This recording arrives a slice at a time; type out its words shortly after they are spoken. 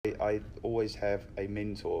I always have a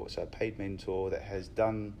mentor, so a paid mentor that has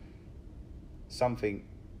done something.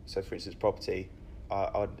 So for instance, property,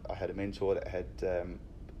 I had a mentor that had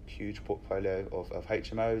huge portfolio of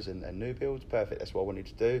HMOs and new builds. Perfect, that's what I wanted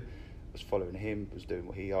to do. Was following him, was doing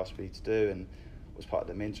what he asked me to do, and was part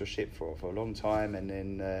of the mentorship for a long time. And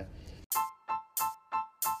then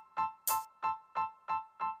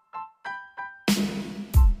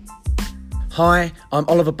Hi, I'm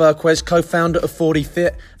Oliver Berquez, co-founder of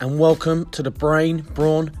 4DFit, and welcome to the Brain,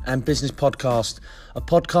 Brawn and Business Podcast, a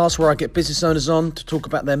podcast where I get business owners on to talk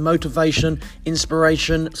about their motivation,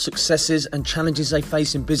 inspiration, successes and challenges they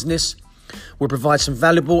face in business. We'll provide some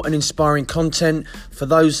valuable and inspiring content for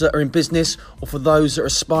those that are in business or for those that are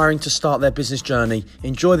aspiring to start their business journey.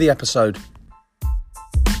 Enjoy the episode.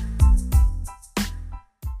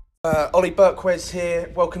 Ollie Berquez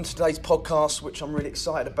here. Welcome to today's podcast, which I'm really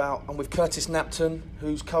excited about. I'm with Curtis Napton,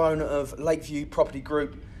 who's co-owner of Lakeview Property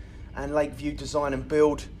Group and Lakeview Design and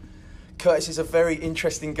Build. Curtis is a very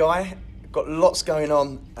interesting guy, got lots going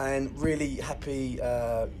on, and really happy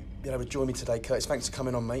being able to join me today. Curtis, thanks for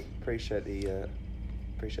coming on, mate. Appreciate the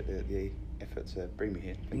effort to bring me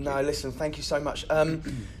here. Thank you. Listen, thank you so much.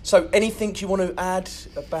 So anything you want to add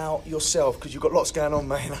about yourself? Because you've got lots going on,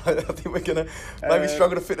 mate. I think we're going to maybe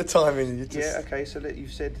struggle to fit the time in. Yeah, okay, so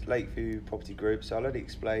you've said Lakeview Property Group, so I'll only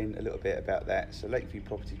explain a little bit about that. So Lakeview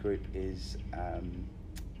Property Group is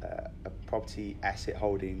a property asset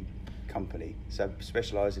holding company, so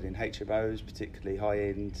specialising in HMOs, particularly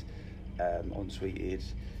high-end, en-suited,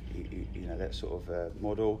 that sort of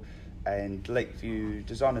model. And Lakeview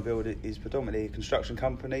Design and Build is predominantly a construction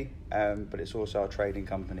company, but it's also a trading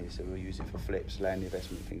company, so we'll use it for flips, land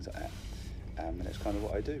investment, things like that. And that's kind of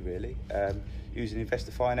what I do, really. Using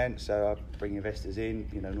investor finance, so I bring investors in,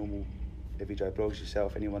 normal every Joe blogs,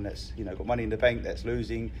 yourself, anyone that's got money in the bank that's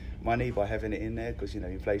losing money by having it in there because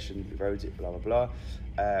inflation erodes it, blah blah blah,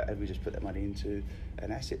 and we just put that money into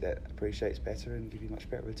an asset that appreciates better and give you much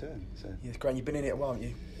better return. So yeah, it's great. You've been in it a while, haven't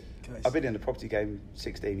you? I've been in the property game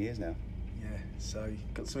 16 years now. Yeah, so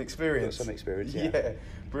you've got some experience. Yeah.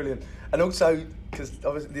 Brilliant. And also, because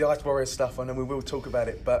obviously the Ice Warrior stuff, I know we will talk about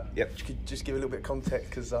it, but yep. You could just give a little bit of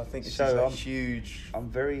context, because I think this is huge. I'm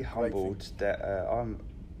very humbled that I'm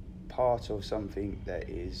part of something that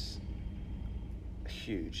is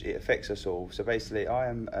huge. It affects us all. So basically, I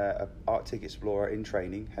am an Arctic explorer in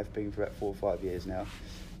training, have been for about 4 or 5 years now,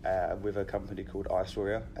 with a company called Ice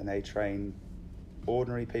Warrior, and they train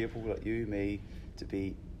ordinary people like you, me, to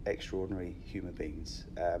be extraordinary human beings.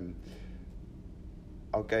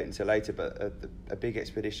 I'll get into later, but a big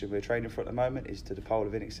expedition we're training for at the moment is to the Pole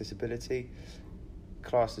of Inaccessibility,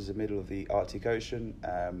 classed as the middle of the Arctic Ocean.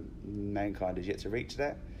 Mankind has yet to reach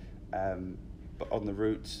that, but on the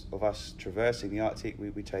route of us traversing the Arctic,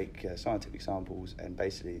 we take scientific samples, and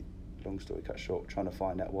basically, long story cut short, trying to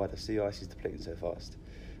find out why the sea ice is depleting so fast,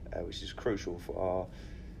 which is crucial for our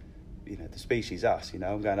the species us.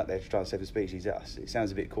 I'm going up there to try and save the species us. It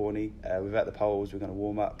sounds a bit corny. Without the poles, we're going to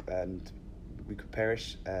warm up and we could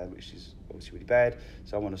perish, which is obviously really bad.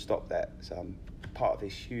 So I want to stop that. So I'm part of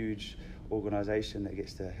this huge organisation that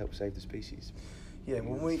gets to help save the species. Yeah,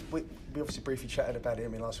 well, we obviously briefly chatted about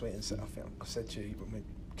it last week, and I think I said to you when we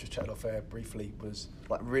just chatted off air briefly, was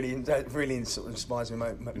like really sort of inspires me,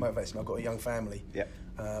 motivates me. I've got a young family. Yeah.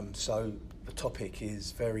 So the topic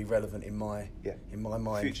is very relevant in my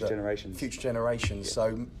mind. Future generations. Yeah.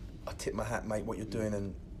 So I tip my hat, mate, what you're doing,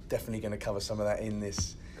 and definitely going to cover some of that in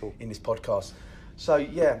this podcast. So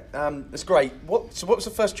yeah, it's great. What was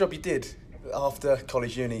the first job you did after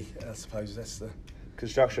college, uni? I suppose that's the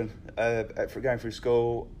construction. Going through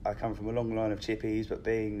school, I come from a long line of chippies, but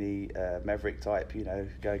being the maverick type,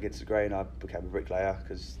 go against the grain, I became a bricklayer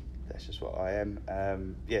because that's just what I am.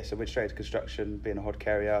 So went straight to construction, being a hod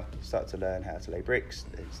carrier, started to learn how to lay bricks,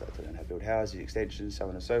 then started to learn how to build houses, extensions, so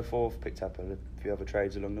on and so forth, picked up a few other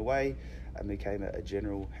trades along the way, and became a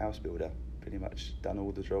general house builder. Pretty much done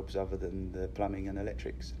all the jobs other than the plumbing and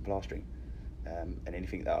electrics and plastering, and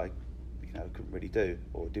anything that I couldn't really do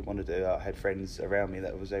or didn't want to do. I had friends around me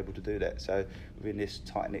that was able to do that. So within this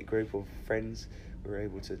tight-knit group of friends, we were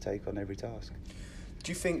able to take on every task.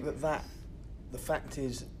 Do you think that the fact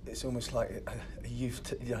is, it's almost like a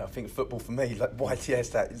youth, I think football for me, like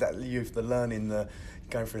YTS, that youth, the learning,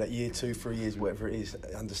 going through that year 2, 3 years, whatever it is,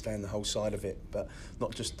 understand the whole side of it, but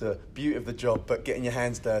not just the beauty of the job, but getting your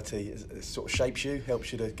hands dirty, it sort of shapes you,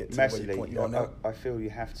 helps you to get to massively. Where you point you are now. I feel you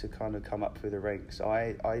have to kind of come up through the ranks.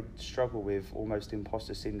 I struggle with almost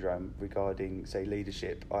imposter syndrome regarding, say,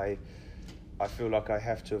 leadership. I feel like I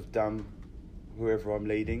have to have done whoever I'm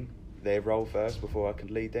leading their role first before I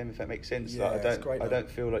can lead them, if that makes sense. Yeah, I don't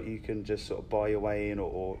feel like you can just sort of buy your way in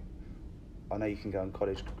or I know you can go on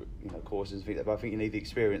college, courses and things like that, but I think you need the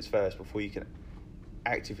experience first before you can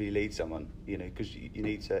actively lead someone, because you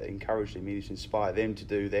need to encourage them, you need to inspire them to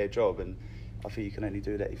do their job, and I think you can only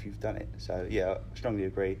do that if you've done it. So yeah, I strongly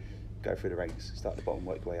agree. Go through the ranks, start at the bottom,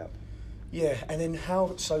 work your way up. Yeah, and then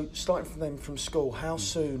starting from school, how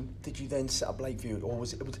soon did you then set up Lakeview, or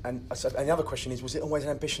was it? And the other question is, was it always an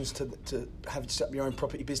ambition to have set up your own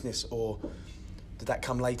property business, or did that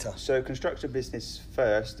come later? So construction business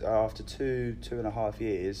first. After 2.5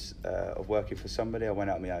 years of working for somebody, I went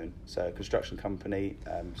out on my own. So construction company.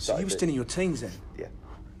 So you were still in your teens then? Yeah.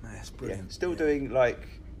 Man, that's brilliant. Yeah. Still doing like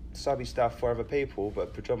subby stuff for other people,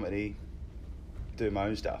 but predominantly doing my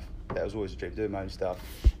own stuff. That was always a dream, doing my own stuff,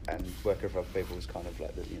 and working for other people was kind of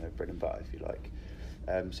like the bread and butter, if you like.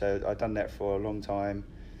 So I'd done that for a long time,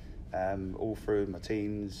 all through my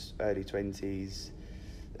teens, early 20s.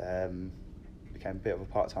 Became a bit of a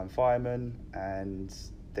part-time fireman, and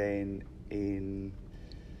then in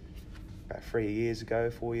about 4 years ago,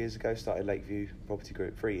 started Lakeview Property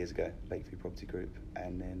Group. 3 years ago, Lakeview Property Group,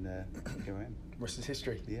 and then here I am. Rest is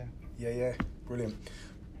history. Yeah. Yeah, brilliant.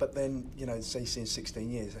 But then, say you've seen 16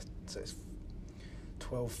 years, so it's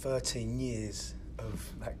 12, 13 years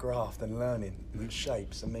of that graft and learning and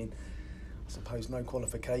shapes. I mean, I suppose no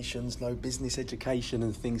qualifications, no business education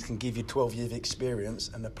and things can give you 12 years of experience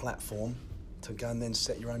and a platform to go and then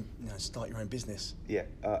set your own, start your own business. Yeah,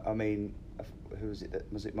 I mean, who was it?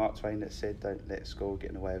 Was it Mark Twain that said, "Don't let school get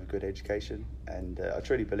in the way of a good education"? And I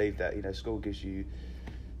truly believe that. School gives you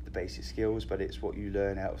the basic skills, but it's what you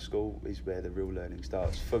learn out of school is where the real learning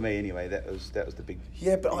starts. For me, anyway, that was the big.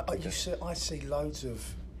 Yeah, but I see loads of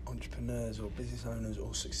entrepreneurs or business owners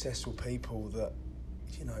or successful people that,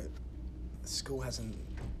 school hasn't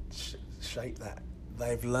shaped that.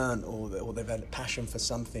 They've learned or they've had a passion for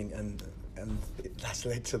something, and that's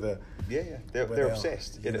led to the. Yeah. They're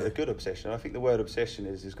obsessed. A good obsession. I think the word obsession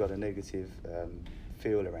has got a negative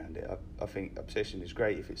feel around it. I think obsession is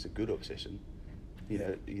great if it's a good obsession.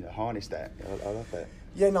 Harness that. I love that.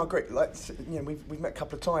 Yeah, no, great. Like, we've met a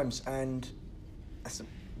couple of times, and that's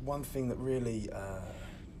one thing that really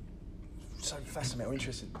so fascinating or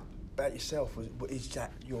interesting about yourself is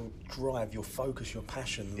that your drive, your focus, your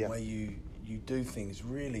passion, the way you do things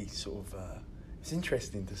really sort of. It's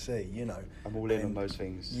interesting to see, I'm all in on most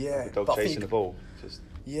things. Yeah, like a dog chasing a ball.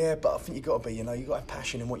 Yeah, but I think you've got to be. You got to have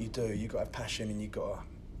passion in what you do. You've got to have passion, and you've got to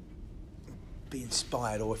be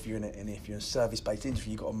inspired. Or if you're in a service-based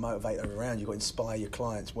industry, you've got to motivate everyone around. You've got to inspire your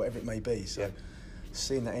clients, whatever it may be. So,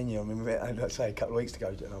 seeing that in you, I mean, let's say a couple of weeks ago,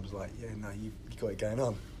 and I was like, yeah, no, you got it going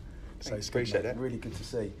on. So it's appreciate good, that. Really good to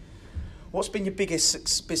see. What's been your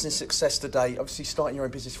biggest business success to date? Obviously, starting your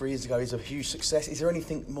own business 3 years ago is a huge success. Is there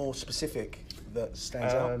anything more specific that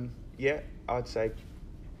stands out? Yeah, I'd say a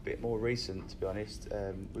bit more recent, to be honest.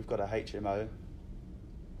 We've got a HMO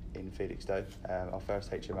in Felixstowe, our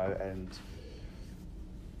first HMO, and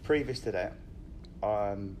previous to that,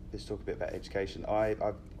 let's talk a bit about education.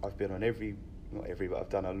 I've been on not every, but I've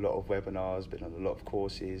done a lot of webinars, been on a lot of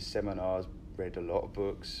courses, seminars, read a lot of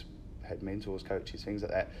books, had mentors, coaches, things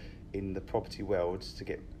like that in the property world to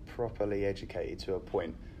get properly educated to a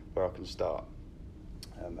point where I can start.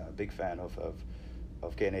 I'm a big fan of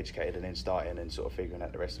getting educated and then starting and sort of figuring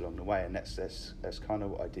out the rest along the way, and that's kind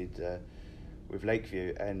of what I did with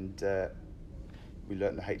Lakeview. And we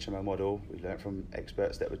learnt the HMO model. We learnt from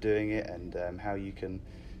experts that were doing it, and how you can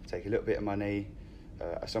take a little bit of money,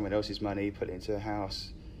 someone else's money, put it into a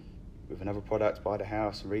house with another product, buy the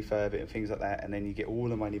house and refurb it and things like that, and then you get all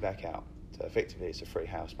the money back out. So effectively, it's a free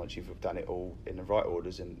house once you've done it all in the right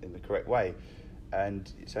orders in the correct way.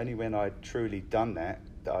 And it's only when I'd truly done that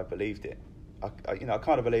I believed it. I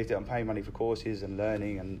kind of believed it. I'm paying money for courses and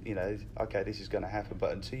learning, and okay, this is going to happen.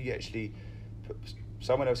 But until you actually put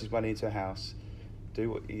someone else's money into a house, do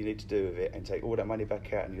what you need to do with it, and take all that money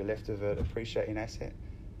back out, and you're left with an appreciating asset,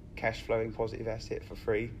 cash flowing positive asset for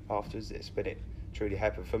free afterwards. It's when it truly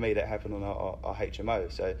happened. For me, that happened on our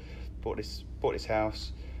HMO. So bought this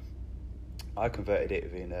house. I converted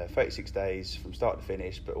it within 36 days from start to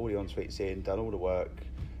finish, put all the en-suites in, done all the work.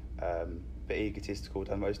 Bit egotistical,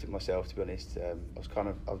 done most of it myself, to be honest. I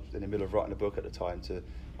was in the middle of writing a book at the time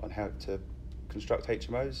on how to construct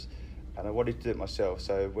HMOs, and I wanted to do it myself.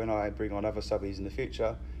 So when I bring on other subbies in the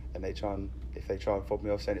future, and if they try and fob me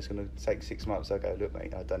off saying it's going to take 6 months, I go, look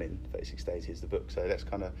mate, I've done it in 36 days, here's the book. So that's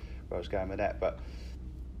kind of where I was going with that. But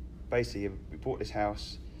basically, we bought this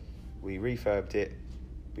house, we refurbed it,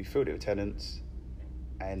 we filled it with tenants,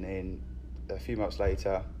 and then a few months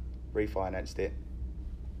later, refinanced it.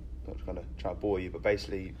 I'm not going to try and bore you, but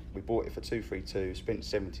basically we bought it for 232, spent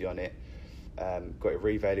 70 on it, got it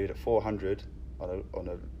revalued at 400 on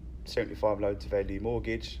a 75 loan to value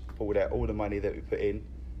mortgage, pulled out all the money that we put in,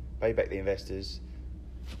 paid back the investors,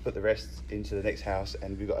 put the rest into the next house,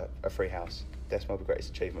 and we've got a free house. That's my greatest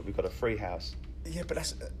achievement. We've got a free house. Yeah, but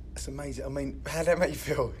that's amazing. I mean, how did that make you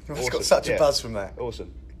feel? You must have got Awesome. such a Yeah. buzz from that.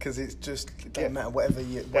 Awesome. Because it doesn't Yeah. matter, whatever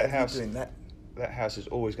you're doing. That house is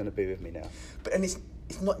always going to be with me now. But and it's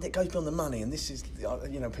not, it goes beyond the money, and this is,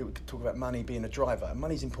 people talk about money being a driver, and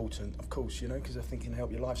money's important, of course, because I think it can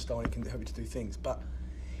help your lifestyle and it can help you to do things, but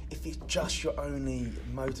if it's just your only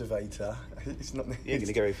motivator, it's not... You're going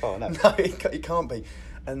to go very far, no? No, it can't be.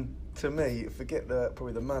 And to me, forget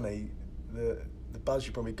probably the money, the buzz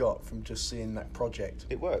you probably got from just seeing that project.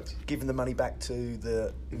 It worked. Giving the money back to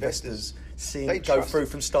the investors, seeing They it go trust. through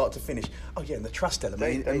from start to finish. Oh yeah, and the trust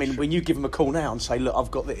element. They when you give them a call now and say, look,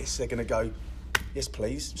 I've got this, they're going to go, yes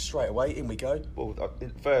please, straight away, in we go. Well,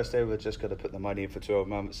 at first they were just going to put the money in for 12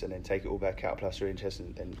 months and then take it all back out plus their interest,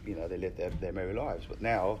 and they lived their merry lives. But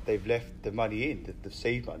now they've left the money in, the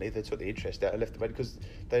seed money. They took the interest out and left the money because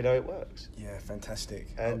they know it works. Yeah, fantastic.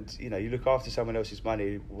 And you look after someone else's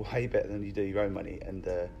money way better than you do your own money, and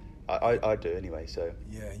I do anyway. So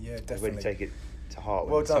yeah, I definitely. really take it to heart.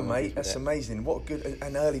 Well when done, someone mate. gives me That's that. amazing. What good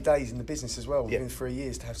and early days in the business as well. Yeah. Within 3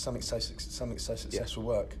 years to have something so successful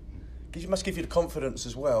work. Must give you the confidence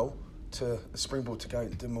as well to a springboard to go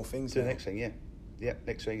and do more things. To the now. next thing, yeah. Yeah,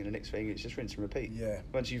 next thing and the next thing. It's just rinse and repeat. Yeah.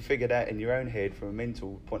 Once you've figured out in your own head from a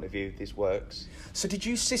mental point of view, this works. So did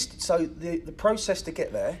you so the process to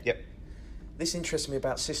get there? Yep. This interests me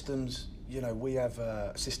about systems. We have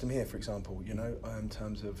a system here, for example. In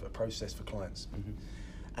terms of a process for clients,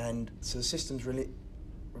 and so the systems really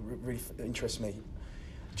interest me.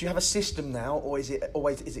 Do you have a system now, or is it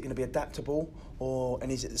going to be adaptable, and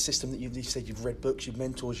is it the system that you said you've read books, you've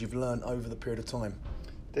mentors, you've learned over the period of time?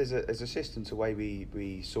 There's a system to the way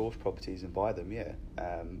we source properties and buy them, yeah.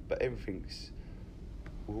 But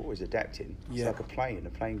we're always adapting. It's like a plane. A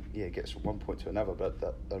plane, gets from one point to another,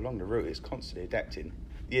 but along the route, it's constantly adapting.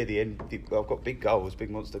 Yeah, I've got big goals, big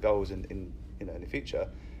monster goals in the future,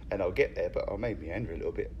 and I'll get there, but I'll maybe meander a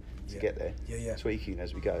little bit to get there. Yeah. Tweaking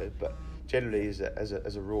as we go, but generally, as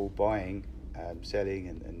a rule, buying, selling,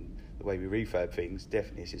 and the way we refurb things,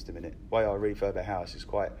 definitely a system in it. The way I refurb a house is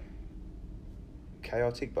quite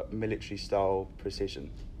chaotic, but military-style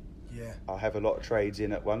precision. Yeah. I'll have a lot of trades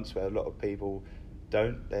in at once, where a lot of people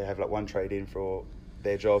don't. They have like one trade in for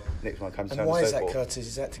their job, next one comes down. And why and is so that, forth. Curtis?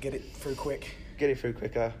 Is that to get it through quick? Get it through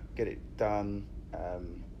quicker, get it done.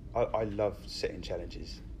 I love setting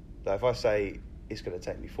challenges. Like if I say it's going to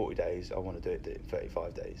take me 40 days, I want to do it in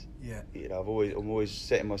 35 days. Yeah. I'm always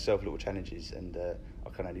setting myself little challenges, and I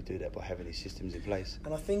can only do that by having these systems in place.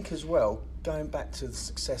 And I think as well, going back to the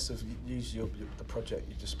success of the project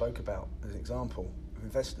you just spoke about as an example of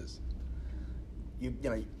investors.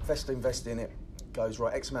 Investor invest in it, goes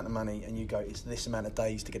right X amount of money, and you go, it's this amount of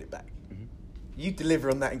days to get it back. Mm-hmm. You deliver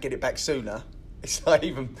on that and get it back sooner. It's not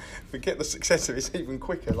even, forget the success of it, it's even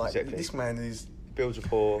quicker. Like Exactly. This man is Builds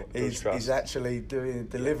rapport, builds trust. He's actually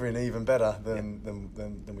delivering even better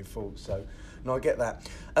than we thought. So, no, I get that.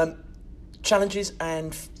 Challenges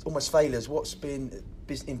and almost failures. What's been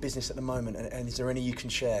in business at the moment, and is there any you can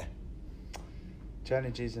share?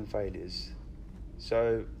 Challenges and failures.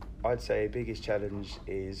 So, I'd say biggest challenge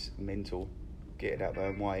is mental, getting out of my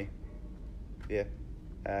own way. Yeah.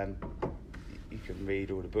 You can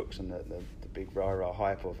read all the books and the big rah-rah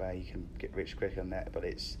hype of how you can get rich quick on that, but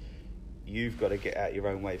you've got to get out your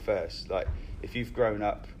own way first. Like, if you've grown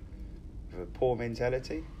up with a poor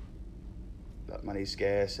mentality, like money's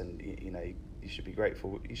scarce, and you should be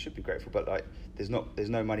grateful. You should be grateful, but like there's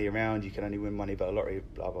no money around. You can only win money by a lottery.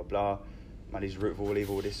 Blah blah blah. Money's the root of all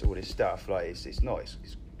evil. All this stuff. Like it's not.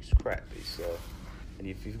 It's crap. And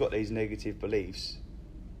if you've got these negative beliefs,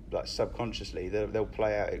 like subconsciously, they'll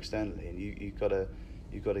play out externally, and you've got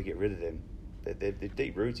to get rid of them. They're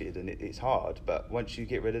deep rooted, and it's hard. But once you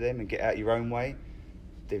get rid of them and get out your own way,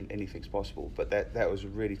 then anything's possible. But that was a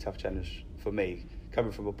really tough challenge for me.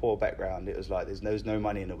 Coming from a poor background, it was like there's no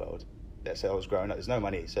money in the world. That's how I was growing up. There's no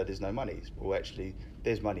money, so there's no money. Well, actually,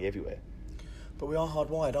 there's money everywhere. But we are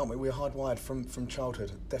hardwired, aren't we? We're hardwired from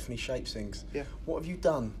childhood. It definitely shapes things. Yeah. What have you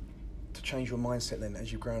done to change your mindset then,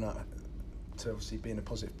 as you've grown up, to obviously be in a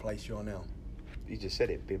positive place you are now? You just said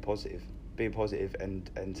it. Being positive,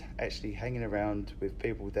 and actually hanging around with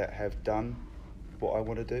people that have done what I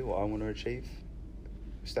want to do, what I want to achieve.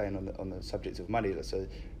 Staying on the subject of money, so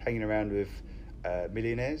hanging around with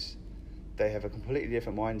millionaires, they have a completely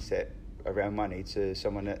different mindset around money to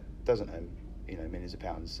someone that doesn't earn millions of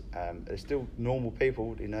pounds. They're still normal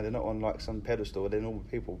people. They're not on like some pedestal. They're normal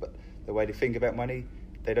people, but the way they think about money,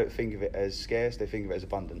 they don't think of it as scarce. They think of it as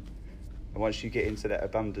abundant. And once you get into that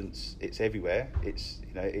abundance, it's everywhere. It's,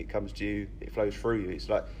 it comes to you, it flows through you. It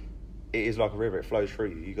is like a river. It flows through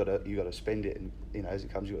you. You gotta spend it, and as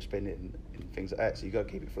it comes, you got to spend it in things like that. So you got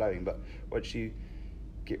to keep it flowing. But once you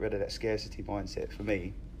get rid of that scarcity mindset, for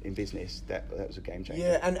me in business, that was a game changer.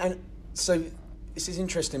 Yeah, and so this is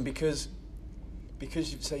interesting because you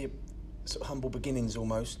say you're sort of humble beginnings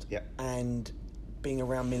almost, yeah, and being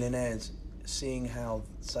around millionaires, seeing how,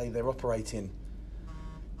 say, they're operating.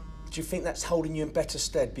 Do you think that's holding you in better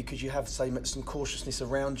stead because you have, say, some cautiousness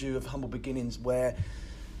around you of humble beginnings where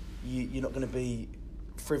you're not going to be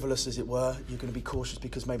frivolous, as it were? You're going to be cautious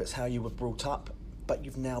because maybe it's how you were brought up, but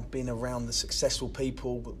you've now been around the successful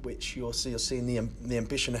people, which you're seeing the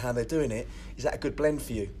ambition of how they're doing it. Is that a good blend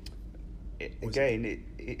for you? It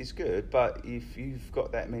is good, but if you've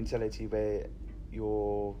got that mentality where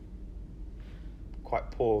you're quite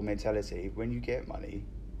poor mentality, when you get money,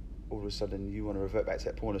 all of a sudden you want to revert back to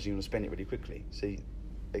that poorness, you want to spend it really quickly. So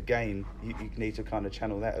again, you need to kind of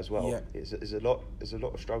channel that as well. Yeah. There's a lot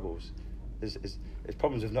of struggles. There's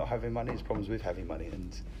problems with not having money. There's problems with having money,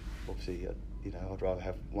 and obviously, I'd rather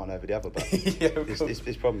have one over the other. But yeah,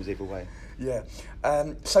 there's problems either way. Yeah.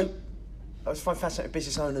 So I find fascinating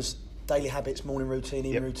business owners' daily habits, morning routine,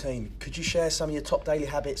 evening routine. Could you share some of your top daily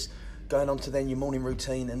habits going on to then your morning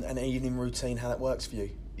routine and evening routine? How that works for you?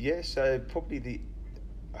 Yeah. So probably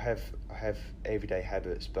I have everyday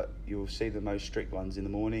habits, but you'll see the most strict ones in the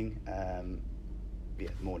morning.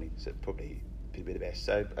 Morning. So probably be the best.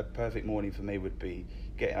 So a perfect morning for me would be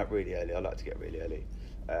getting up really early. I like to get really early.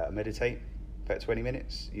 Meditate about 20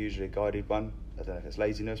 minutes, usually a guided one. I don't know if it's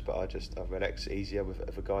laziness, but I relax easier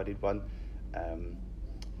with a guided one.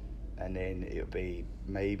 And then it'll be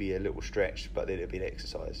maybe a little stretch, but then it'll be an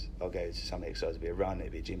exercise. I'll go to some exercise, it'll be a run,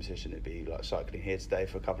 it'll be a gym session, it'll be like cycling here today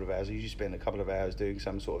for a couple of hours. I usually spend a couple of hours doing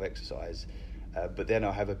some sort of exercise, but then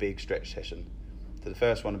I'll have a big stretch session. So the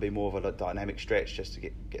first one will be more of a dynamic stretch just to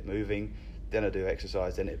get moving. Then I'll do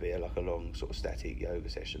exercise, then it'll be like a long sort of static yoga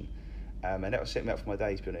session. And that will set me up for my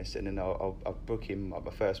day, to be honest. And then I'll book in my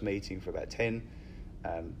first meeting for about 10,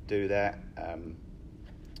 do that,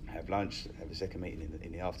 have lunch, have a second meeting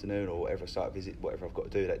in the afternoon, or whatever site visit, whatever I've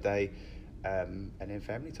got to do that day, and then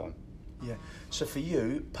family time. Yeah. So for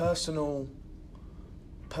you, personal,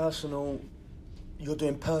 you're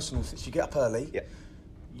doing personal things. You get up early. Yeah.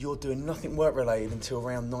 You're doing nothing work related until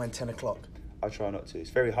around 9-10 o'clock. I try not to.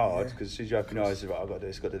 It's very hard because as soon as you open your eyes, right, I've got to do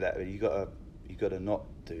this, got to do that. But you got to not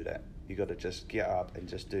do that. You got to just get up and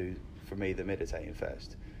just do, for me, the meditating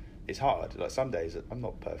first. It's hard. Like some days I'm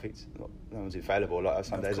not perfect. No one's infallible. Like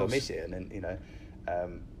some days I'll miss it, and then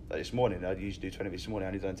like this morning I usually do 20 minutes. This morning I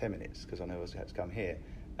only done 10 minutes because I know I had to come here.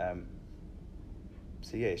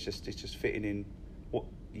 So yeah, it's just fitting in what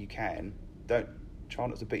you can. Don't try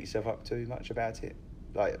not to beat yourself up too much about it.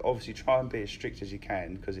 Like obviously try and be as strict as you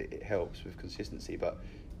can because it helps with consistency. But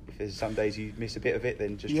if there's some days you miss a bit of it,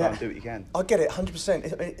 then just try and do what you can. I get it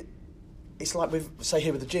 100%. It's like say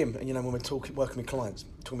here with the gym, and when we're working with clients,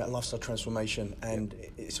 talking about lifestyle transformation, and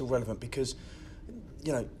it's all relevant because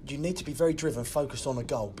you need to be very driven, focused on a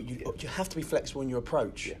goal, but you have to be flexible in your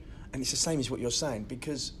approach. Yeah. And it's the same as what you're saying,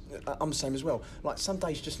 because I'm the same as well. Like some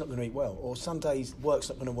days you're just not going to eat well, or some days work's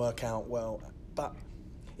not going to work out well, but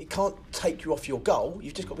it can't take you off your goal.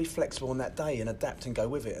 You've just got to be flexible on that day and adapt and go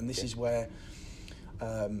with it. And this is where,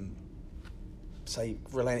 say,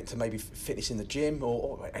 relating it to maybe fitness in the gym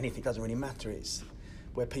or anything, doesn't really matter. It's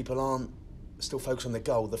where people aren't still focused on the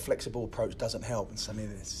goal. The flexible approach doesn't help, and suddenly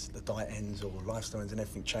the diet ends or lifestyle ends and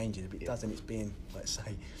everything changes. If it doesn't, it's being, let's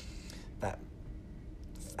say, that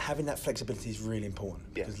having that flexibility is really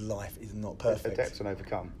important because life is not perfect. Adapt and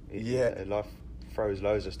overcome. Life throws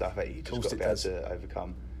loads of stuff at you. You just got to be able to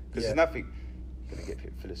overcome. Because there's nothing. I'm going to get a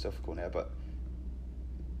bit philosophical now, but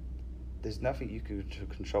there's nothing you can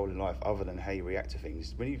control in life other than how you react to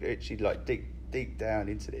things. When you actually dig down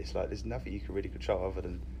into this, there's nothing you can really control other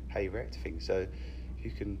than how you react to things. So if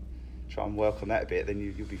you can try and work on that a bit, then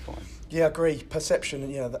you'll be fine. Yeah, I agree.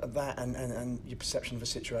 Perception, that and your perception of a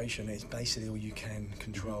situation is basically all you can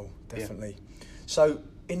control, definitely. Yeah. So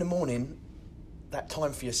in the morning, that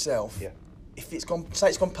time for yourself, if it's gone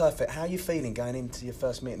perfect, how are you feeling going into your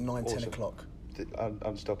first meeting at 9-10 o'clock?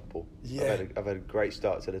 Unstoppable. Yeah. I've had a great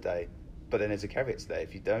start to the day, but then there's a caveat to that.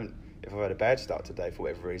 If I've had a bad start to the day for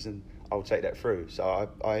whatever reason, I'll take that through. So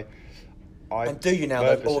I and do you now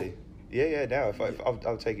purposely, now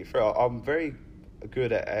I'll take it through. I'm very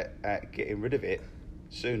good at getting rid of it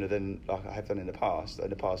sooner than like I have done in the past. In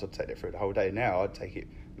the past I'd take it through the whole day. Now I'd take it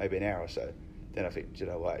maybe an hour or so. Then I think, do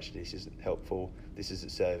you know what, actually this isn't helpful, this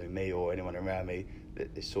isn't serving me or anyone around me,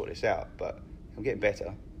 let's sort this out. But I'm getting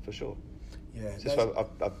better, for sure. Yeah, so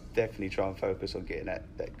I definitely try and focus on getting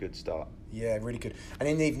that good start. Yeah, really good. And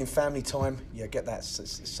in the evening, family time, yeah, get that.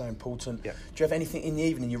 It's so important. Yeah. Do you have anything in the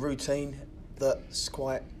evening, your routine, that's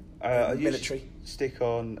quite I military? usually stick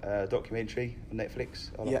on a documentary on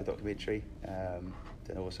Netflix. I like a documentary.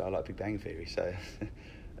 Then also I like Big Bang Theory. So,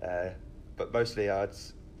 but mostly I'd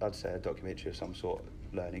say a documentary of some sort,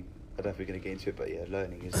 learning. I don't know if we're going to get into it, but yeah,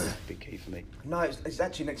 learning is a big key for me. No, it's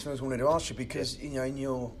actually next thing I was wanted to ask you, because you know,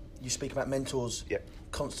 you speak about mentors,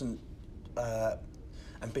 constant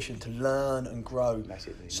ambition to learn and grow.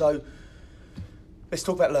 Massively. So let's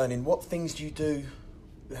talk about learning. What things do you do?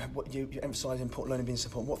 What you emphasise important learning being so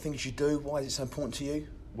important. What things you do? Why is it so important to you?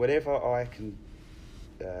 Whatever I can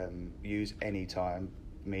use any time,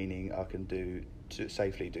 meaning I can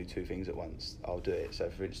safely do two things at once, I'll do it. So,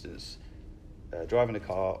 for instance, driving a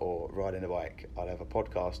car or riding a bike, I'll have a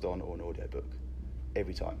podcast on or an audiobook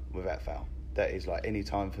every time, without fail. That is like any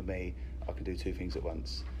time for me. I can do two things at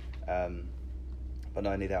once. But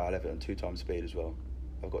not only that, I'll have it on 2 times speed as well.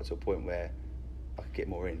 I've got to a point where I can get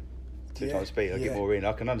more in. 2 times speed, I get more in.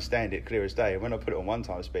 I can understand it clear as day. And when I put it on 1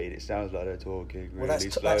 time speed, it sounds like they're talking really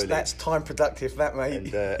slowly. That's time productive, that,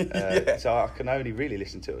 mate. And, so I can only really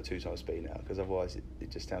listen to it at 2 times speed now, because otherwise it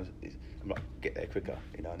just sounds. I'm not get there quicker.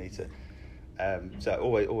 You know, I need to. So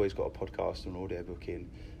I always got a podcast and an audiobook in.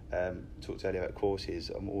 Talked earlier about courses.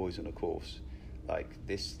 I'm always on a course. Like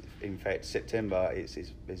this, in fact, September is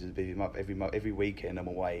a busy month. Every weekend I'm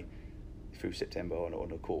away through September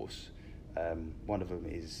on a course. One of them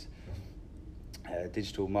is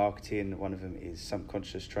digital marketing. One of them is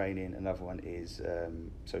subconscious training. Another one is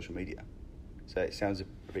social media. So it sounds a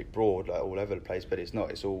bit broad, like all over the place, but it's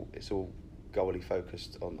not. It's all goally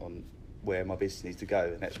focused on where my business needs to go,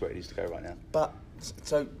 and that's where it needs to go right now. But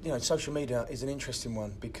so social media is an interesting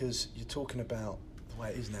one, because you're talking about the way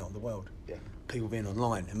it is now in the world. Yeah. People being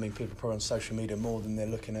online. I mean, people are probably on social media more than they're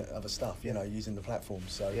looking at other stuff. Using the platform.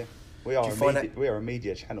 So yeah. We are a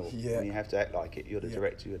media channel, and you have to act like it. You're the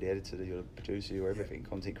director, you're the editor, you're the producer, you're everything,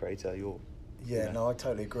 content creator, No, I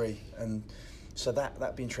totally agree. And so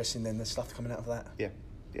that'd be interesting then, the stuff coming out of that.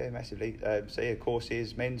 Yeah, massively.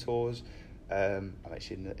 Courses, mentors. I'm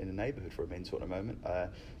actually in the neighbourhood for a mentor at the moment.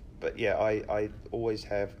 But yeah, I always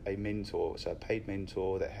have a mentor, so a paid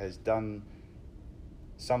mentor that has done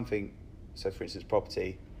something. So for instance,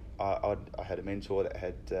 property, I had a mentor that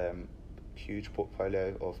had huge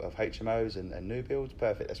portfolio of HMOs and new builds.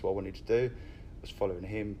 Perfect, that's what I wanted to do. I was following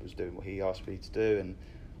him, was doing what he asked me to do, and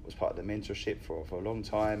was part of the mentorship for a long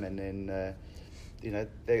time. And then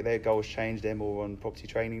their goals changed. They're more on property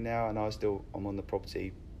training now, and I'm on the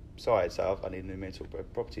property side, so I need a new mentor for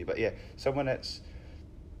property. But yeah, someone that's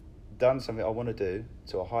done something I want to do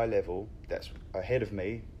to a high level, that's ahead of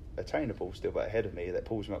me, attainable still, but ahead of me, that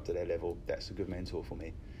pulls me up to their level, that's a good mentor for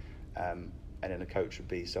me. And then a coach would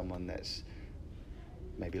be someone that's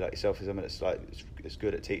maybe like yourself, is someone that's like is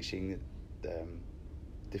good at teaching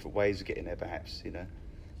different ways of getting there, perhaps.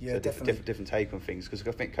 Yeah, so definitely. Different take on things, because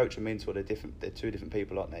I think coach and mentor, they're different. They're 2 different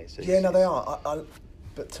people, aren't they? So they are.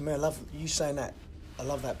 But to me, I love you saying that. I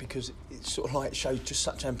love that, because it sort of like shows just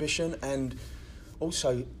such ambition, and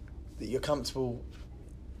also that you're comfortable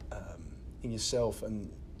in yourself,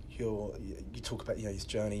 and you talk about his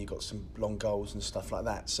journey. You've got some long goals and stuff like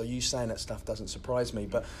that. So you saying that stuff doesn't surprise me.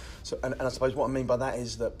 But and I suppose what I mean by that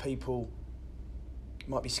is that people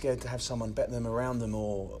might be scared to have someone better than them around them,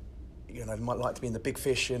 or they might like to be in the big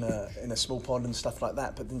fish in a small pond and stuff like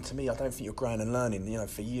that. But then to me, I don't think you're growing and learning.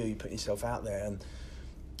 For you putting yourself out there, and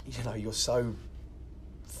you're so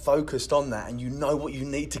focused on that, and you know what you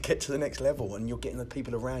need to get to the next level, and you're getting the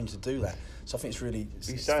people around you to do that. So I think it's really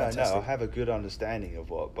fantastic. I have a good understanding of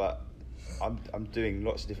but I'm doing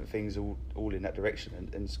lots of different things all in that direction,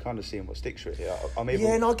 and it's kind of seeing what sticks really.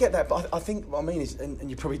 I get that, but I think what I mean is, and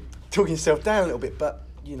you're probably talking yourself down a little bit, but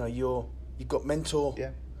you've got mentor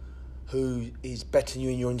who is better than you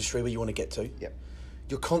in your industry where you want to get to. Yep.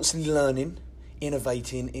 You're constantly learning,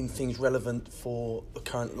 innovating in things relevant for the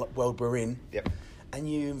current world we're in. Yep. And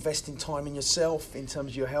you invest in time in yourself, in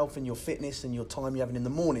terms of your health and your fitness and your time you're having in the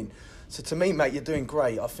morning. So to me, mate, you're doing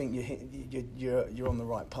great. I think you're on the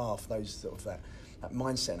right path. Those sort of that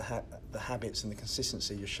mindset and the habits and the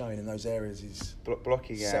consistency you're showing in those areas is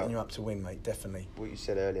blocking setting out, you up to win, mate. Definitely. What you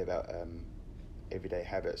said earlier about everyday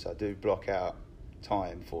habits, I do block out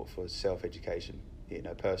time for self-education.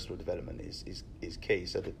 Personal development is key.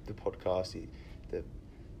 So the podcast, the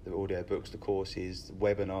audio books, the courses, the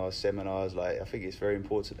webinars, seminars, I think it's very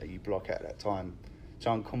important that you block out that time.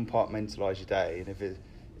 Try and compartmentalise your day, and if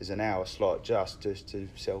there's an hour slot just to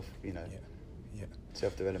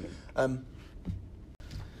self-development.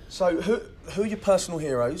 So who are your personal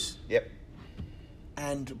heroes? Yep.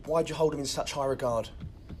 and why do you hold them in such high regard?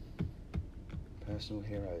 Personal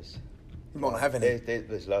heroes. You might not have any.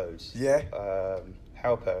 There's loads. Yeah.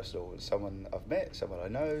 How personal? Someone I've met, someone I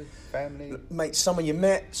know, family. Mate, someone you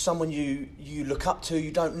met, someone you look up to,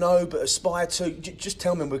 you don't know but aspire to. Just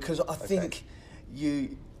tell me, because I think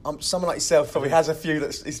someone like yourself probably has a few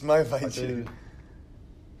that is motivated you.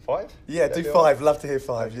 5? Yeah, do 5. Love to hear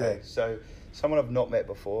 5. Okay. Yeah. So someone I've not met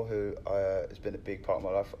before who has been a big part of my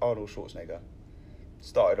life, Arnold Schwarzenegger.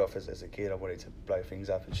 Started off as a kid, I wanted to blow things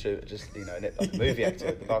up and shoot, just like a movie actor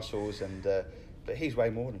with the muscles, and but he's way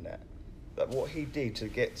more than that. Like what he did to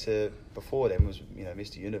get to before then was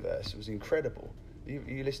Mr. Universe. It was incredible.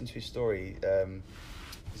 You listen to his story.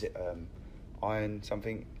 Is it Iron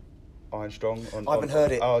Strong? I haven't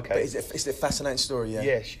heard it. Oh, okay. But is it a fascinating story? Yeah.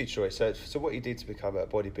 Yeah, huge story. So what he did to become a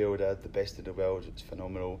bodybuilder, the best in the world, it's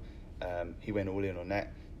phenomenal. He went all in on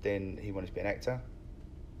that. Then he wanted to be an actor.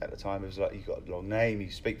 At the time, it was like, you got a long name, you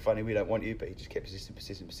speak funny, we don't want you. But he just kept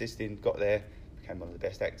persisting. Got there, became one of the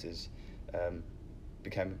best actors.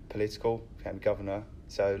 Became political, became governor.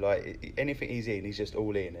 So anything he's in, he's just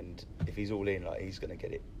all in. And if he's all in, he's going to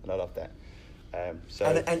get it. And I love that.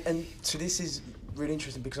 So this is really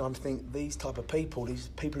interesting, because I'm thinking these type of people, these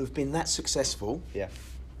people who've been that successful,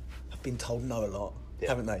 have been told no a lot,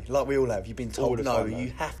 haven't they? Like we all have. You've been told no. You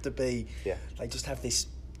have to be. Yeah. They just have this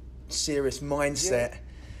serious mindset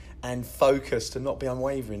and focus to not be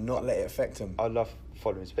unwavering, not let it affect them. I love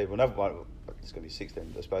following these people. Another one, it's going to be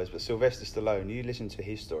 16, I suppose, but Sylvester Stallone. You listen to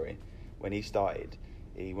his story. When he started,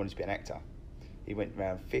 he wanted to be an actor. He went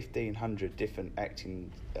around 1,500 different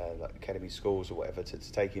acting academy schools or whatever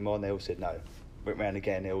to take him on. They all said no. Went round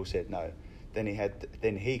again. They all said no. Then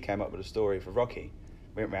he came up with a story for Rocky.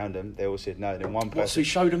 Went round them. They all said no. Then one person. So he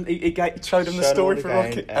showed them. He showed them the story for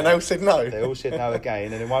Rocky, and they all said no. They all said no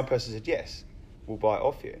again. And then one person said yes. We'll buy it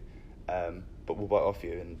off you, but we'll buy it off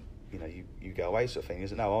you, and you go away, sort of thing. He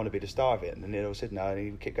said no. I want to be the star of it. And then they all said no. And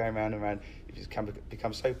he kept going round and round. He just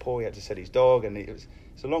become so poor. He had to sell his dog, and it's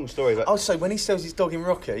a long story. But so when he sells his dog in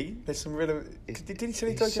Rocky, there's some real. Did he sell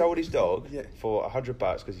his dog? He sold his dog for $100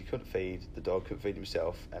 because he couldn't feed the dog, couldn't feed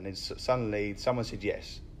himself, and then suddenly someone said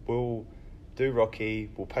yes, we'll do Rocky,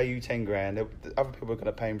 we'll pay you 10 grand. Other people were going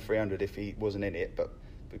to pay him 300 if he wasn't in it, but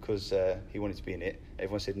because he wanted to be in it,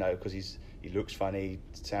 everyone said no because he looks funny,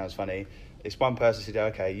 sounds funny. This one person said,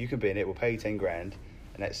 okay, you can be in it, we'll pay you 10 grand,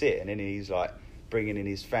 and that's it. And then he's bringing in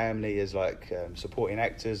his family as supporting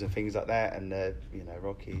actors and things like that, and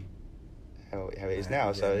Rocky, how it is now.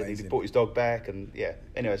 Yeah, so he brought his dog back, and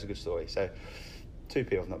anyway, it's a good story. So 2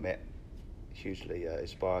 people I've not met, hugely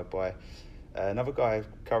inspired by. Another guy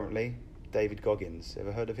currently, David Goggins.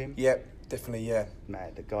 Ever heard of him? Yeah, definitely. Yeah.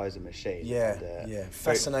 Man, the guy's a machine. Yeah, and,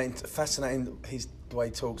 fascinating. The way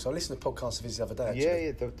he talks. I listened to a podcast of his the other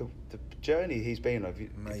day. Actually. The journey he's been on.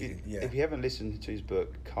 If you haven't listened to his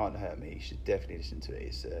book, Can't Hurt Me, you should definitely listen to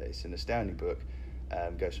it. It's an astounding book.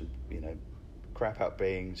 Goes from crap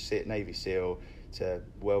upbringing, Navy SEAL to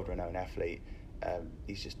world-renowned athlete.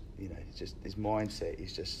 He's just his mindset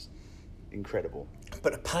is just incredible.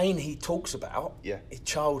 But the pain he talks about, is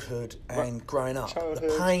childhood and growing up. Childhood,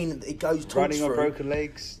 the pain that he talks running through on broken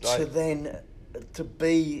legs, to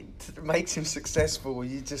makes him successful.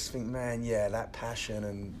 You just think, man, that passion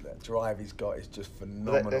and that drive he's got is just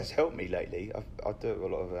phenomenal. That's helped me lately. I do a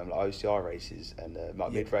lot of OCR races and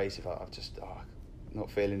mid race. If I've just not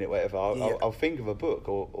feeling it, whatever, I'll think of a book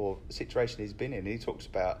or a situation he's been in. He talks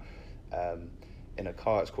about in a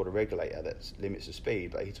car, it's called a regulator that limits the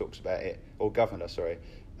speed, but he talks about it, or governor, sorry.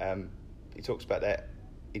 He talks about that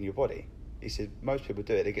in your body. He said most people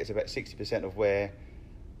do it. They get to about 60% of where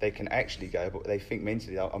they can actually go, but they think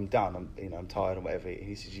mentally, I'm done, I'm tired or whatever. And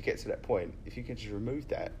he says you get to that point, if you can just remove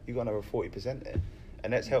that, you've got another 40% there.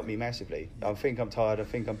 And that's helped me massively. I think I'm tired, I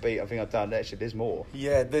think I'm beat, I think I'm done. Actually, there's more.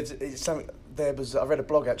 Yeah, it's something. I read a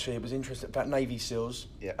blog actually, it was interesting about Navy SEALs,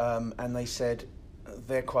 and they said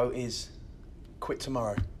their quote is, quit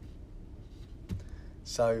tomorrow.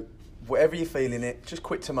 So whatever you're feeling it, just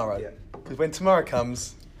quit tomorrow. Because when tomorrow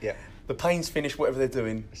comes, the pain's finished, whatever they're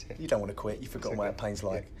doing, you don't want to quit. You've forgotten what that pain's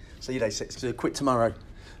like. So they say, so quit tomorrow.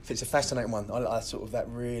 If it's a fascinating one, I sort of, that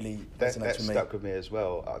really resonates with me. That stuck with me as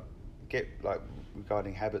well. I get,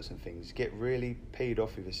 regarding habits and things, get really peed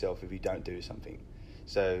off with yourself if you don't do something.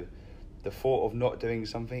 So the thought of not doing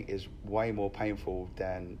something is way more painful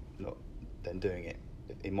than doing it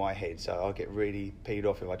in my head. So I'll get really peed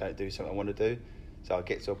off if I don't do something I want to do. So I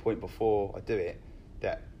get to a point before I do it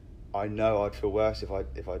that I know I'd feel worse if I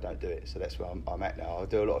don't do it. So that's where I'm at now. I'll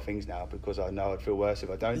do a lot of things now because I know I'd feel worse if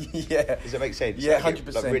I don't. Does that make sense? Yeah,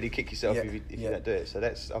 100%. Really kick yourself if you don't do it. So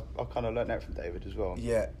that's I kind of learned that from David as well.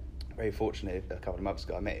 Yeah. very fortunate. A couple of months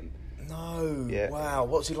ago, I met him. No. Yeah. Wow.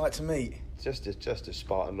 What's he like to meet? Just a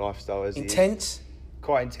Spartan lifestyle. As Intense. He is.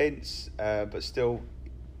 Quite intense, but still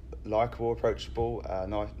likeable, approachable,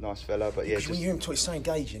 nice fella. But yeah, when you hear him talk, it's so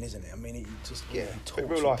engaging, isn't it? I mean, he just he talks but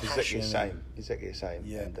real life with is exactly the passion same. Exactly the same.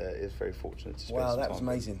 Yeah. And it's very fortunate to spend Wow, some that time was with him.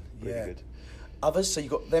 amazing. Really Yeah. good. Others, so you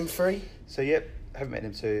got them three? So yep, haven't met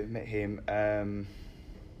them too. Met him.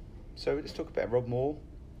 So let's talk about Rob Moore.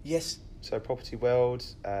 Yes. So property world,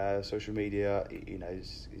 social media. You know,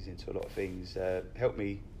 he's into a lot of things. Helped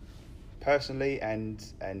me personally, and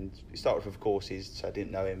he started with courses. So I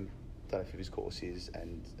didn't know him. Done a few of his courses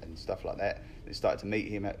and stuff like that. I started to meet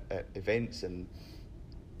him at events and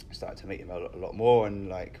started to meet him a lot more. And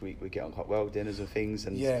like we get on quite well, dinners and things.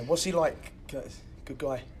 And yeah, what's he like? Good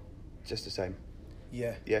guy. Just the same.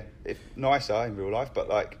 Yeah. Yeah, if nicer in real life, but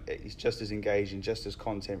like he's just as engaging, just as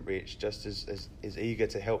content rich, just as eager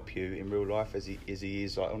to help you in real life as he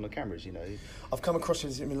is like on the cameras. You know, I've come across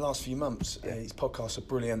him in the last few months. Yeah. His podcasts are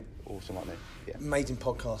brilliant. Awesome, aren't they? Yeah. Amazing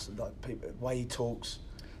podcasts. Like people, the way he talks,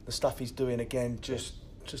 the stuff he's doing again, just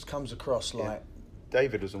comes across like.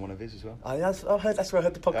 David was on one of his as well. I heard that's where I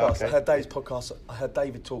heard the podcast. Oh, okay. I heard David's podcast. I heard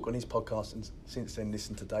David talk on his podcast, and since then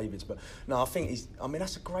listened to David's. But no, I think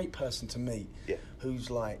that's a great person to meet. Yeah. Who's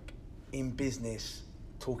like in business,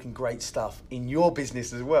 talking great stuff in your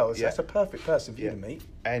business as well. So that's a perfect person for you to meet.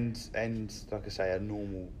 And like I say, a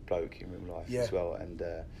normal bloke in real life as well. And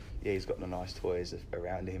he's got the nice toys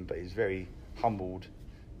around him, but he's very humbled.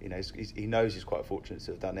 You know, he knows he's quite fortunate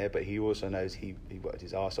to have done there, but he also knows he worked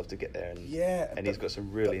his arse off to get there, and he's got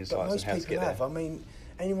some really insights on how to get there. I mean,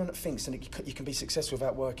 anyone that thinks that you can be successful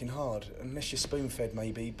without working hard, unless you're spoon-fed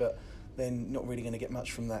maybe, but then not really going to get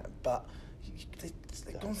much from that. But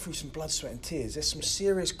they've gone through some blood, sweat and tears. There's some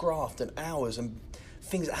serious graft and hours and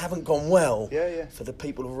things that haven't gone well for the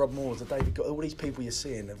people of Rob Moore, the David, all these people you're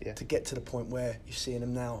seeing to get to the point where you're seeing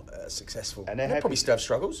them now successful. And they'll probably still have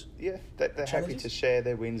struggles. Yeah, they're happy to share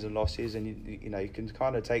their wins and losses, and you know you can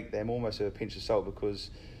kind of take them almost with a pinch of salt, because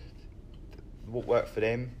what worked for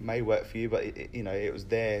them may work for you, but it was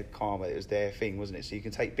their karma, it was their thing, wasn't it? So you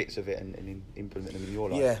can take bits of it and implement them in your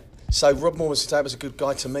life. Yeah. So Rob Moore was a good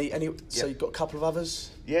guy to meet. So you've got a couple of others?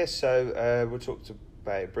 Yes. So we talked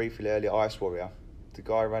about it briefly earlier. Ice Warrior. The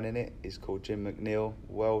guy running it is called Jim McNeil,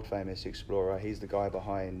 world famous explorer. He's the guy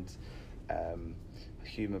behind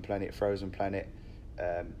Human Planet, Frozen Planet.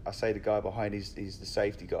 I say the guy behind he's the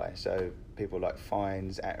safety guy. So people like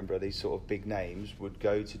Fines, Attenborough, these sort of big names would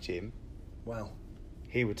go to Jim. Wow.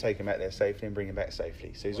 He would take them out there safely and bring them back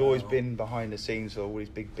safely. So he's always been behind the scenes for all these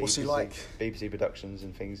big What's he like? BBC productions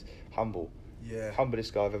and things. Humble. Yeah.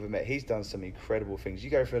 Humblest guy I've ever met. He's done some incredible things.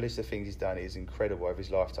 You go through a list of things he's done, it's incredible over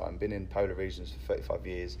his lifetime. Been in polar regions for 35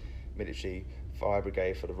 years, military, fire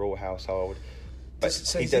brigade for the royal household. But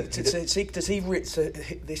does he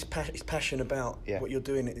this passion about what you're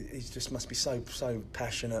doing? He just must be so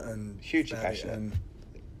passionate and hugely passionate.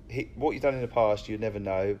 What he's done in the past, you'd never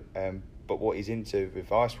know. But what he's into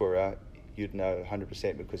with Ice Warrior, you'd know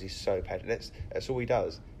 100% because he's so passionate. That's all he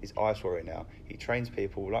does. He's Ice Warrior now. He trains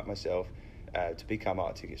people like myself to become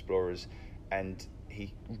Arctic explorers, and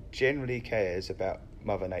he generally cares about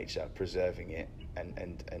Mother Nature, preserving it,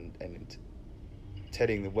 and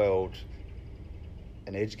telling the world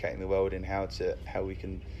and educating the world in how we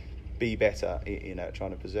can be better,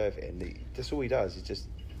 trying to preserve it. And that's all he does. It's just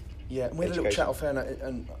we had a little chat off air,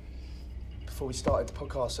 and before we started the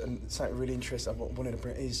podcast, and something really interesting I wanted to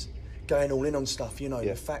bring is going all in on stuff.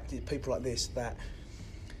 The fact that people like this, that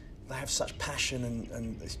they have such passion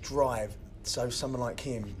and this drive. So someone like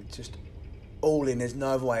him, just all in, there's no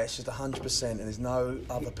other way, it's just 100%, and there's no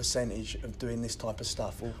other percentage of doing this type of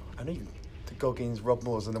stuff. And even the Goggins, Rob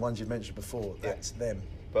Moores and the ones you mentioned before, that's them.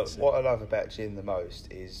 But what I love about Jim the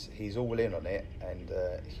most is he's all in on it, and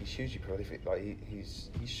he's hugely prolific. Like he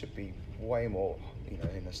should be way more,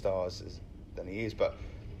 in the stars than he is, but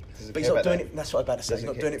he's not doing it. That's what I'm about to say. He's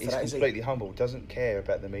not doing it for that. He's completely humble. Doesn't care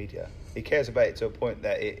about the media. He cares about it to a point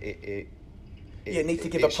that it needs to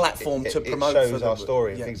give a platform to promote. It shows our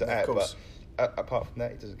story and things like that. Course. But apart from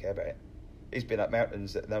that, he doesn't care about it. He's been up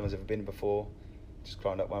mountains that no one's ever been before. Just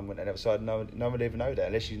climbed up one, went to the other side. No one would even know that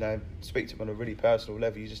unless speak to him on a really personal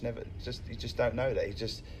level. You just don't know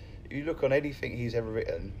that. You look on anything he's ever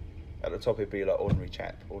written, at the top it'd be like ordinary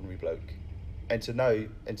chap, ordinary bloke. And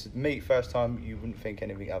to meet first time, you wouldn't think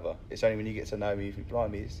anything other. It's only when you get to know him, you think,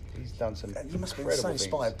 blimey, he's done some incredible things. You must have been so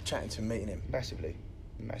inspired chatting to him, meeting him. Massively.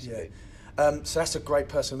 Yeah. So that's a great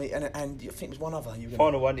person to meet. And I think there's one other.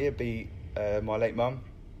 Final one, it'd be my late mum.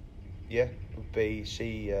 Yeah, would be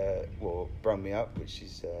she, brung me up, which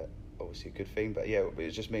is obviously a good thing. But yeah, it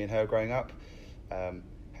was just me and her growing up.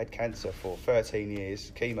 Had had cancer for 13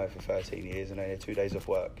 years, chemo for 13 years, and only had 2 days off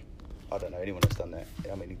work. I don't know anyone that's done that.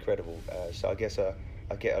 I mean, incredible. So I guess I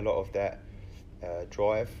get a lot of that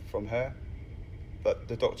drive from her. But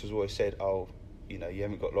the doctors always said, oh, you know, you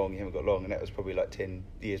haven't got long. And that was probably like 10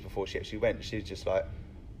 years before she actually went. She was just like,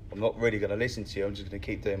 I'm not really going to listen to you. I'm just going to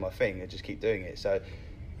keep doing my thing and just keep doing it. So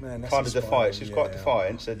Man, kind of defiant. She was quite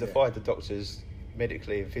defiant. So defied the doctors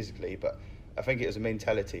medically and physically. But I think it was a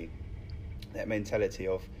mentality. That mentality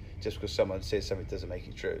of just because someone says something doesn't make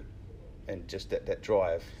it true. And just that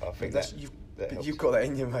drive, I think you've got that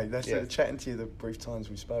in you, mate. That's chatting to you the brief times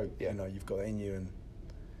we spoke. Yeah. You know, you've got that in you, and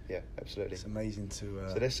yeah, absolutely. It's amazing to.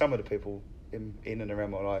 So there's some of the people in and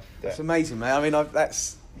around my life. That's amazing, mate. I mean,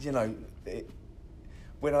 that's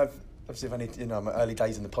when I've obviously I've only my early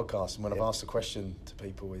days in the podcast, and when I've asked the question to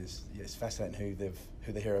people it's fascinating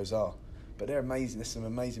who the heroes are, but they're amazing. There's some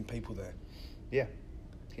amazing people there. Yeah,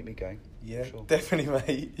 keep me going. Yeah, sure. Definitely,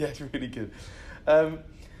 mate. Yeah, it's really good.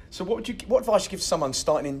 So what advice would you give to someone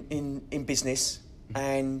starting in business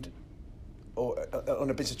or on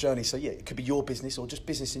a business journey? So yeah, it could be your business or just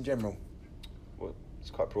business in general. Well, it's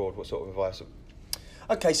quite broad. What sort of advice?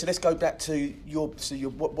 Okay, so let's go back to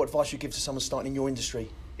what advice you give to someone starting in your industry?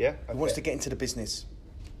 Yeah, okay. Who wants to get into the business?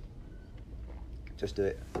 Just do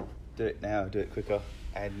it. Do it now. Do it quicker,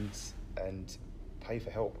 and pay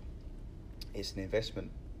for help. It's an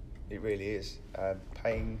investment. It really is.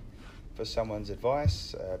 Paying for someone's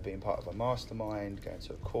advice, being part of a mastermind, going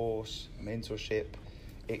to a course, mentorship,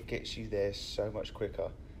 it gets you there so much quicker.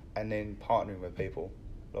 And then partnering with people.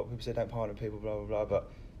 A lot of people say don't partner with people, blah, blah, blah,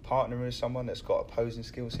 but partnering with someone that's got opposing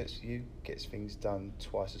skill sets to you gets things done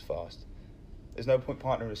twice as fast. There's no point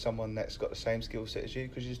partnering with someone that's got the same skill set as you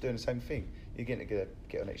because you're just doing the same thing. You're going to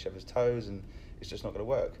get on each other's toes and it's just not going to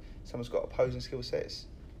work. Someone's got opposing skill sets.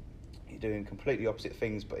 You're doing completely opposite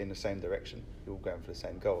things but in the same direction. You're all going for the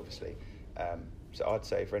same goal, obviously. So I'd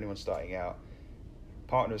say for anyone starting out,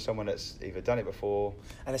 partner with someone that's either done it before.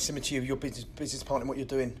 And it's similar to you, your business partner, what you're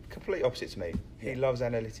doing? Complete opposite to me. Yeah. He loves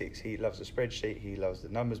analytics. He loves the spreadsheet. He loves the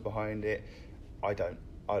numbers behind it. I don't.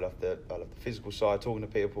 I love the physical side, talking to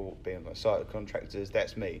people, being on site with contractors.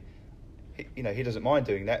 That's me. He doesn't mind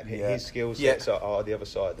doing that. His skill sets are the other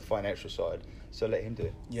side, the financial side. So let him do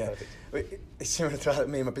it. Yeah. Perfect. It's similar to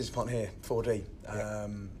me and my business partner here, 4D.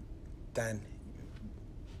 Dan,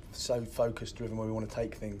 so focused, driven where we want to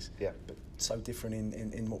take things. Yeah. But so different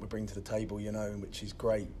in what we bring to the table, which is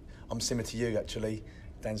great. I'm similar to you, actually.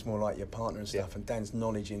 Dan's more like your partner and stuff, and Dan's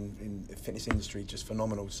knowledge in the fitness industry just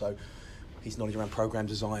phenomenal. So his knowledge around program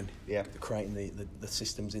design, creating the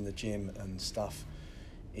systems in the gym and stuff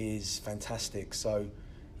is fantastic. So,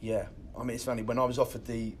 yeah, I mean, it's funny, when I was offered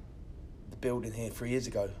the building here 3 years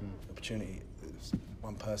ago, opportunity, there was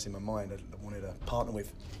one person in my mind I wanted to partner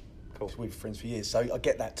with. Cool. We've been friends for years, so I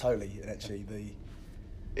get that totally. And actually,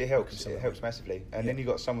 it helps. It helps massively, and then you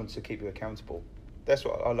got someone to keep you accountable. That's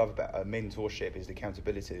what I love about a mentorship is the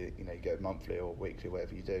accountability. You go monthly or weekly,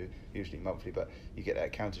 whatever you do. Usually monthly, but you get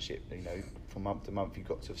that accountanship. From month to month, you've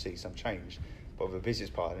got to see some change. But with a business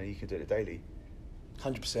partner, you can do it daily.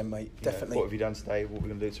 100%, mate. Definitely. What have you done today? What are we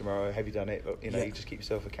going to do tomorrow? Have you done it? You just keep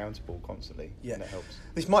yourself accountable constantly. Yeah, and that helps.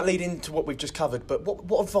 This might lead into what we've just covered, but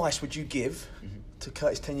what advice would you give to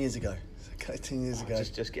Curtis 10 years ago?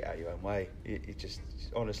 Just get out your own way. It just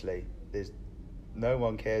honestly, there's no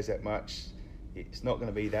one cares that much. It's not going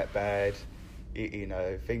to be that bad.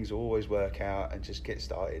 Things will always work out, and just get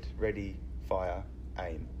started. Ready, fire,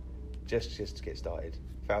 aim. Just get started.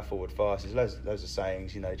 Foul forward fast. There's loads of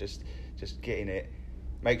sayings. Just get in it.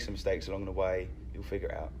 Make some mistakes along the way. You'll figure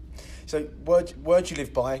it out. So words you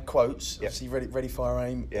live by, quotes. Yep. Obviously, ready, fire,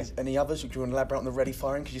 aim. Yeah. Any others? Do you want to elaborate on the ready,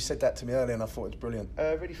 fire, aim? Because you said that to me earlier, and I thought it was brilliant.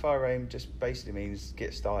 Ready, fire, aim just basically means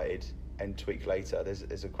get started and tweak later.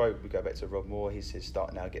 There's a quote. We go back to Rob Moore. He says,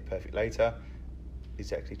 "Start now, get perfect later."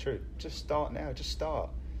 Exactly true. Just start now. Just start.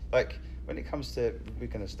 Like when it comes to, we're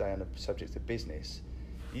going to stay on the subject of business.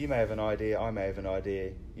 You may have an idea. I may have an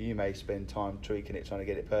idea. You may spend time tweaking it, trying to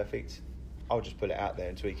get it perfect. I'll just put it out there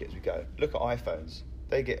and tweak it as we go. Look at iPhones.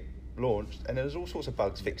 They get launched and there's all sorts of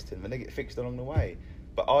bugs fixed in them and they get fixed along the way.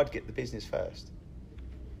 But I'd get the business first.